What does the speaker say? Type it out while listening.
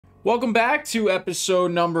Welcome back to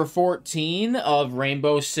episode number 14 of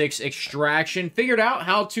Rainbow Six Extraction. Figured out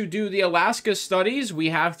how to do the Alaska studies.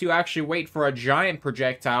 We have to actually wait for a giant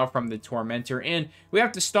projectile from the Tormentor, and we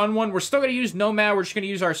have to stun one. We're still going to use Nomad. We're just going to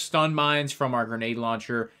use our stun mines from our grenade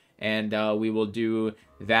launcher, and we will do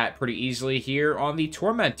that pretty easily here on the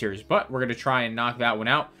Tormentors. But we're going to try and knock that one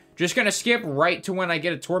out. Just going to skip right to when I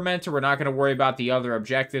get a Tormentor. We're not going to worry about the other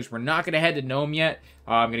objectives. We're not going to head to Gnome yet.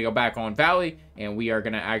 I'm going to go back on Valley, and we are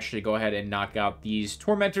going to actually go ahead and knock out these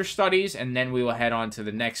Tormentor studies, and then we will head on to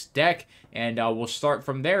the next deck, and we'll start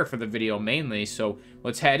from there for the video mainly. So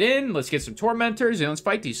let's head in, let's get some Tormentors, and let's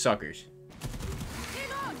fight these suckers.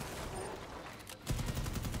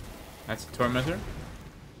 That's a Tormentor.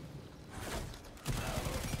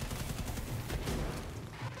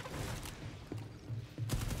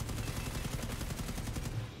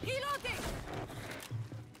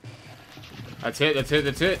 That's it, that's it,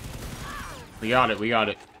 that's it. We got it, we got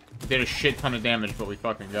it. Did a shit ton of damage, but we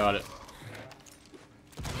fucking got it.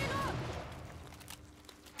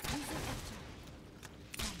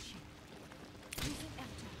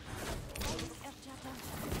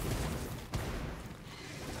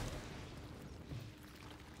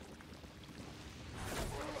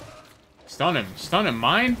 Stun him,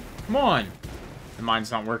 mine? Come on. The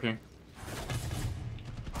mine's not working.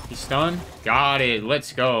 He's stunned. Got it.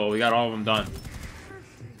 Let's go. We got all of them done.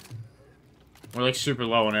 We're like super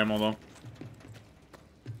low on ammo though.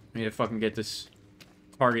 We need to fucking get this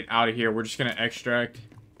target out of here. We're just gonna extract.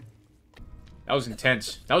 That was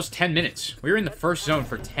intense. That was 10 minutes. We were in the first zone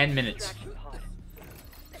for 10 minutes.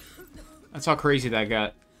 That's how crazy that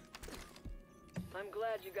got. I'm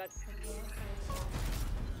glad you got.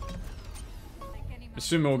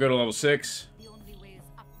 Assuming we'll go to level 6.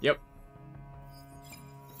 Yep.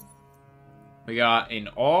 We got an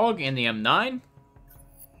AUG in the M9.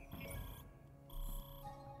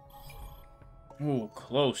 Ooh,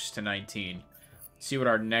 close to 19. Let's see what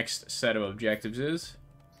our next set of objectives is.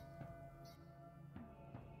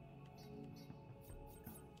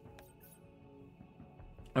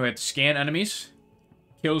 We have to scan enemies,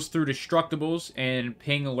 kills through destructibles, and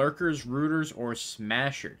ping lurkers, rooters, or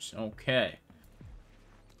smashers. Okay.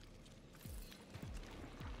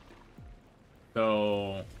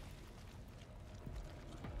 So...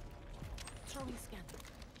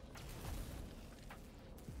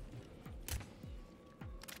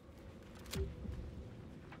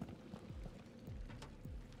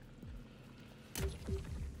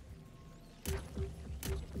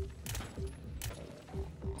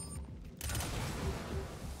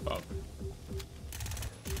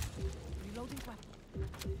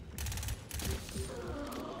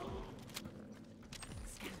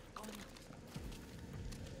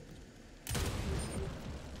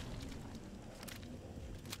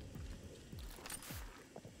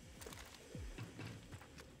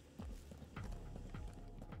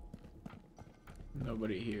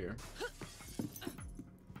 Nobody here.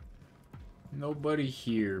 Nobody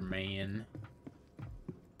here, man.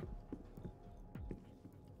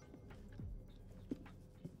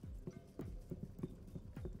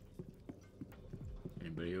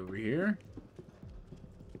 Anybody over here?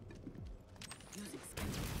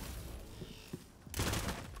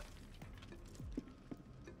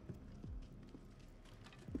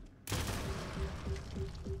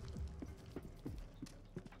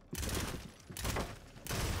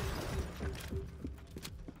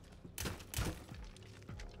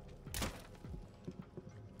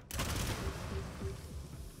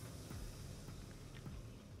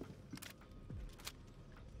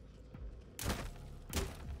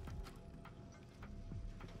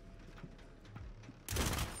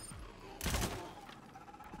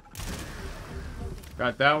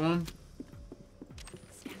 Got that one.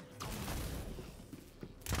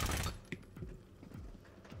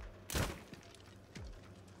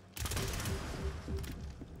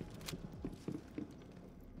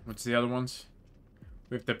 What's the other ones?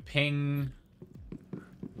 We have to ping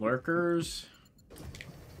lurkers.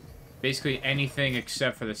 Basically anything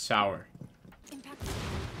except for the sour.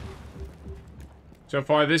 So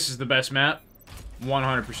far, this is the best map. 100%.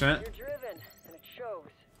 You're driven, and it shows.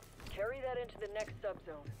 Carry that into the next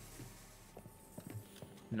subzone.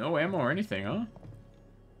 No ammo or anything, huh?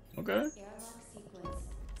 Okay. Airlock sequence.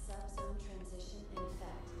 Subzone transition in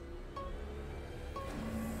effect.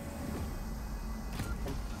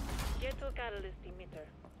 Get to catalyst emitter.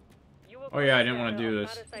 You will Oh yeah, I didn't want to do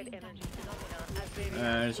this. parasite energy phenomena as they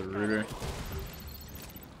There's a rooter.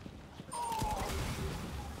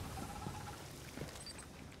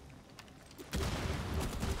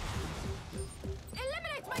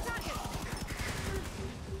 Eliminate my target.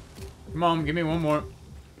 Come on, give me one more.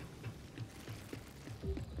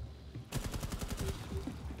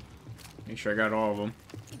 Make sure I got all of them.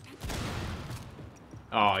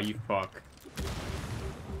 Oh, you fuck.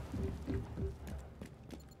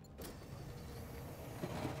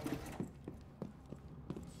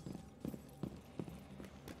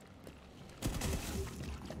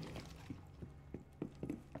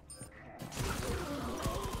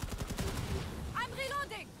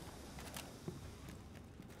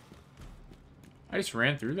 I just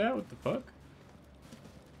ran through that? What the fuck?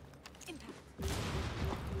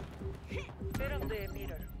 Set up the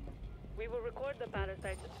emitter. We will record the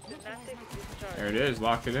parasite's synaptic discharge. There it is.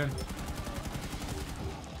 Locked it in. Move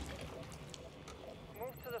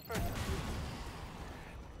to the first.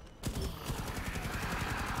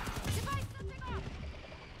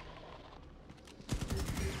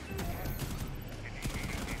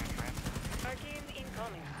 Arcane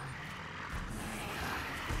incoming.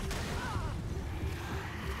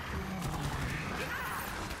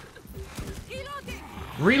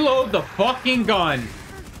 Reload the fucking gun.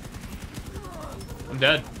 I'm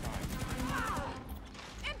dead.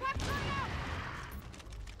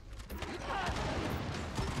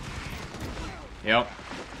 Yep.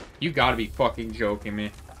 You gotta be fucking joking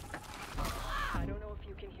me. I don't know if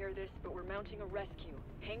you can hear this, but we're mounting a rescue.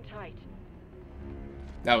 Hang tight.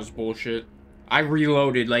 That was bullshit. I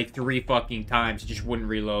reloaded like 3 fucking times. It just wouldn't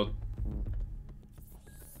reload.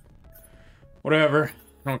 Whatever.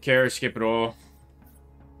 Don't care. Skip it all.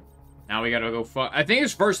 Now we gotta go fuck. I think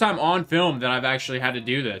it's the first time on film that I've actually had to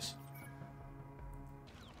do this.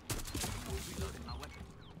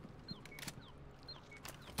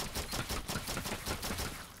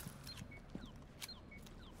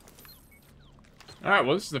 Alright,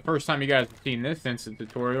 well, this is the first time you guys have seen this instant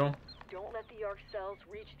tutorial. Don't let the arc cells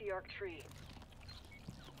reach the arc tree.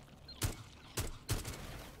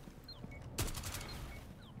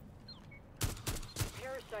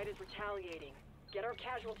 Parasite is retaliating. Get our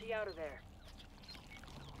casualty out of there.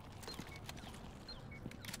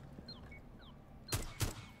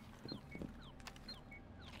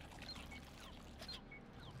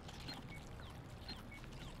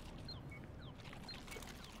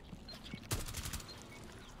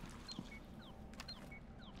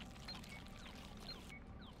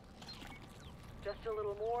 Just a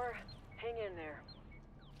little more. Hang in there.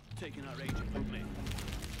 Taking our agent with me.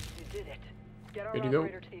 You did it. Get our Good to go.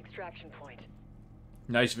 operator to the extraction point.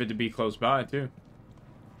 Nice of it to be close by, too.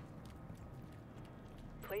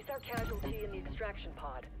 Place our casualty in the extraction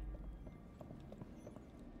pod.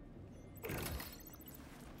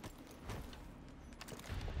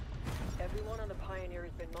 Everyone on the Pioneer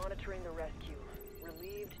has been monitoring the rescue.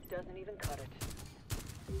 Relieved doesn't even cut it.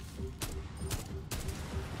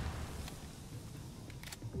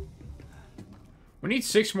 We need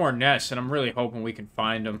 6 more nests, and I'm really hoping we can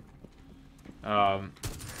find them.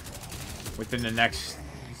 Within the next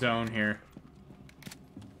zone here.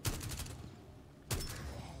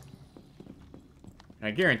 And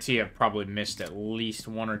I guarantee I've probably missed at least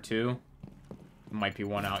 1 or 2. There might be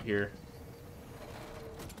one out here.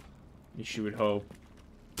 At least you would hope.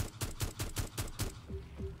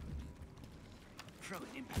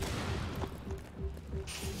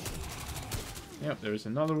 Yep, there's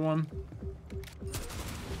another one.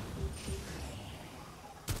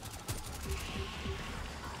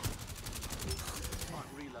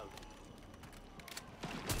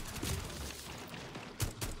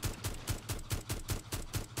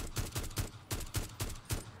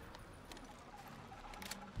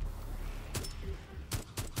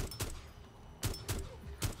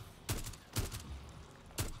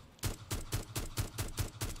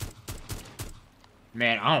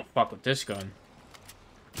 Man, I don't fuck with this gun.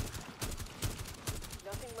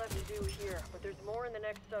 Nothing left to do here, but there's more in the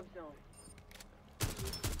next subzone.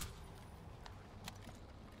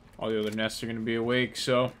 All the other nests are going to be awake,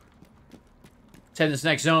 so... Let's head to this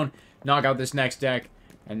next zone, knock out this next deck,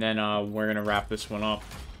 and then we're going to wrap this one up.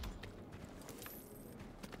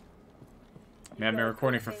 Man, I've been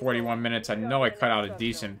recording for 41 minutes. I know I cut out a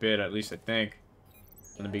decent bit, at least I think,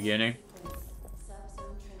 from the beginning.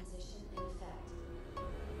 Subzone transition in effect.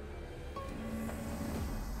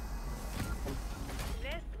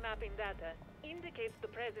 Nest mapping data indicates the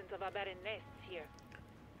presence of aberrant nests here.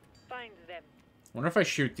 Find them. Wonder if I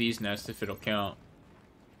shoot these nests, if it'll count.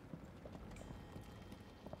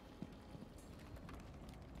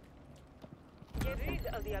 Get rid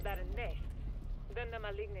of the aberrant nests. Then the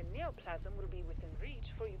malignant neoplasm will be within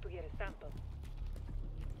reach for you to get a sample.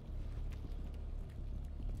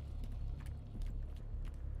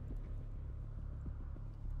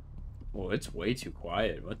 Well, it's way too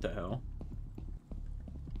quiet. What the hell?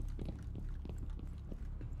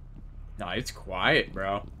 Nah, it's quiet,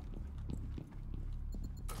 bro.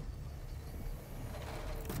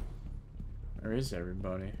 Where is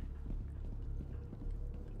everybody?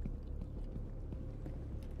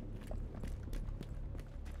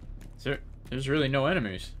 There's really no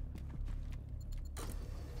enemies.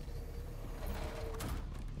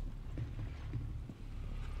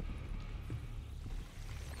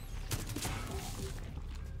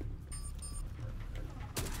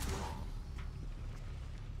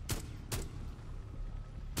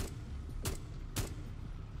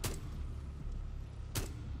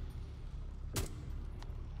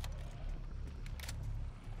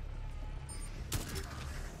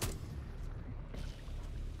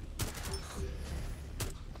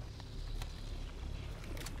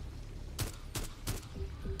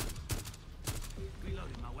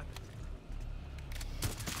 Reloading my weapon.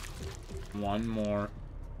 One more.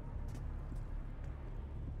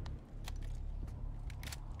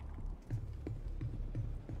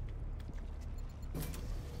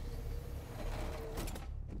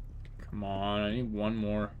 Come on, I need one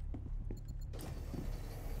more.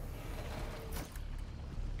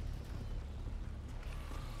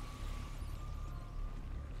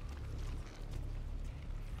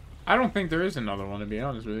 I don't think there is another one, to be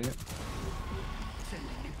honest with you.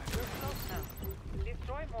 We're close now.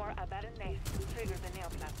 Destroy more abandoned nests to trigger the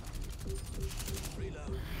neoplasm.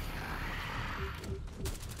 Reload.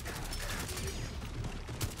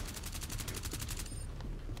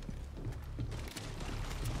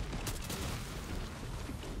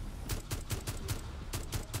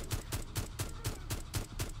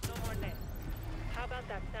 No more nests. How about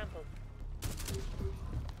that sample?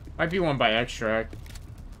 Might be one by extract.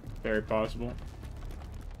 Very possible.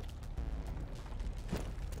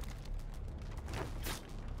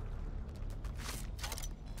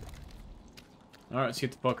 Alright, let's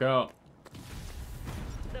get the fuck out.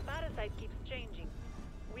 The parasite keeps changing.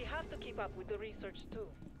 We have to keep up with the research too.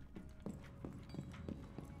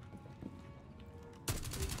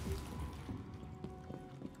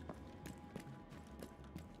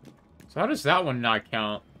 So how does that one not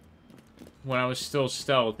count? When I was still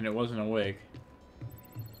stealth and it wasn't awake.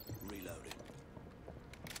 Reloading.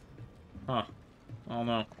 Huh. I don't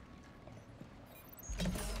know.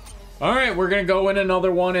 Alright, we're gonna go in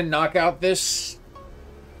another one and knock out this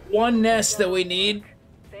one nest that we need.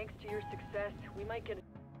 Thanks to your success, we might get a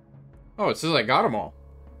Oh, it says I got them all.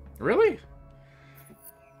 Really?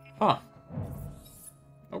 Huh.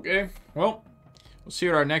 Okay, well, we'll see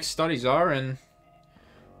what our next studies are, and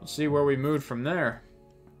we'll see where we move from there.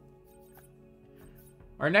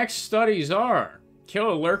 Our next studies are: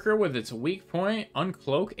 kill a lurker with its weak point,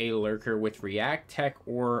 uncloak a lurker with react, tech,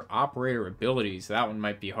 or operator abilities. That one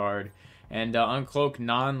might be hard. And uncloak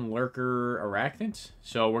non-lurker arachnids.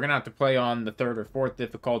 So we're going to have to play on the 3rd or 4th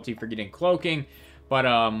difficulty for getting cloaking. But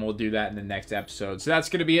we'll do that in the next episode. So that's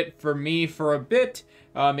going to be it for me for a bit.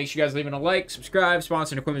 Make sure you guys leaving a like, subscribe,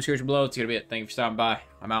 sponsor, and equipment description below. It's going to be it. Thank you for stopping by.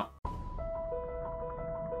 I'm out.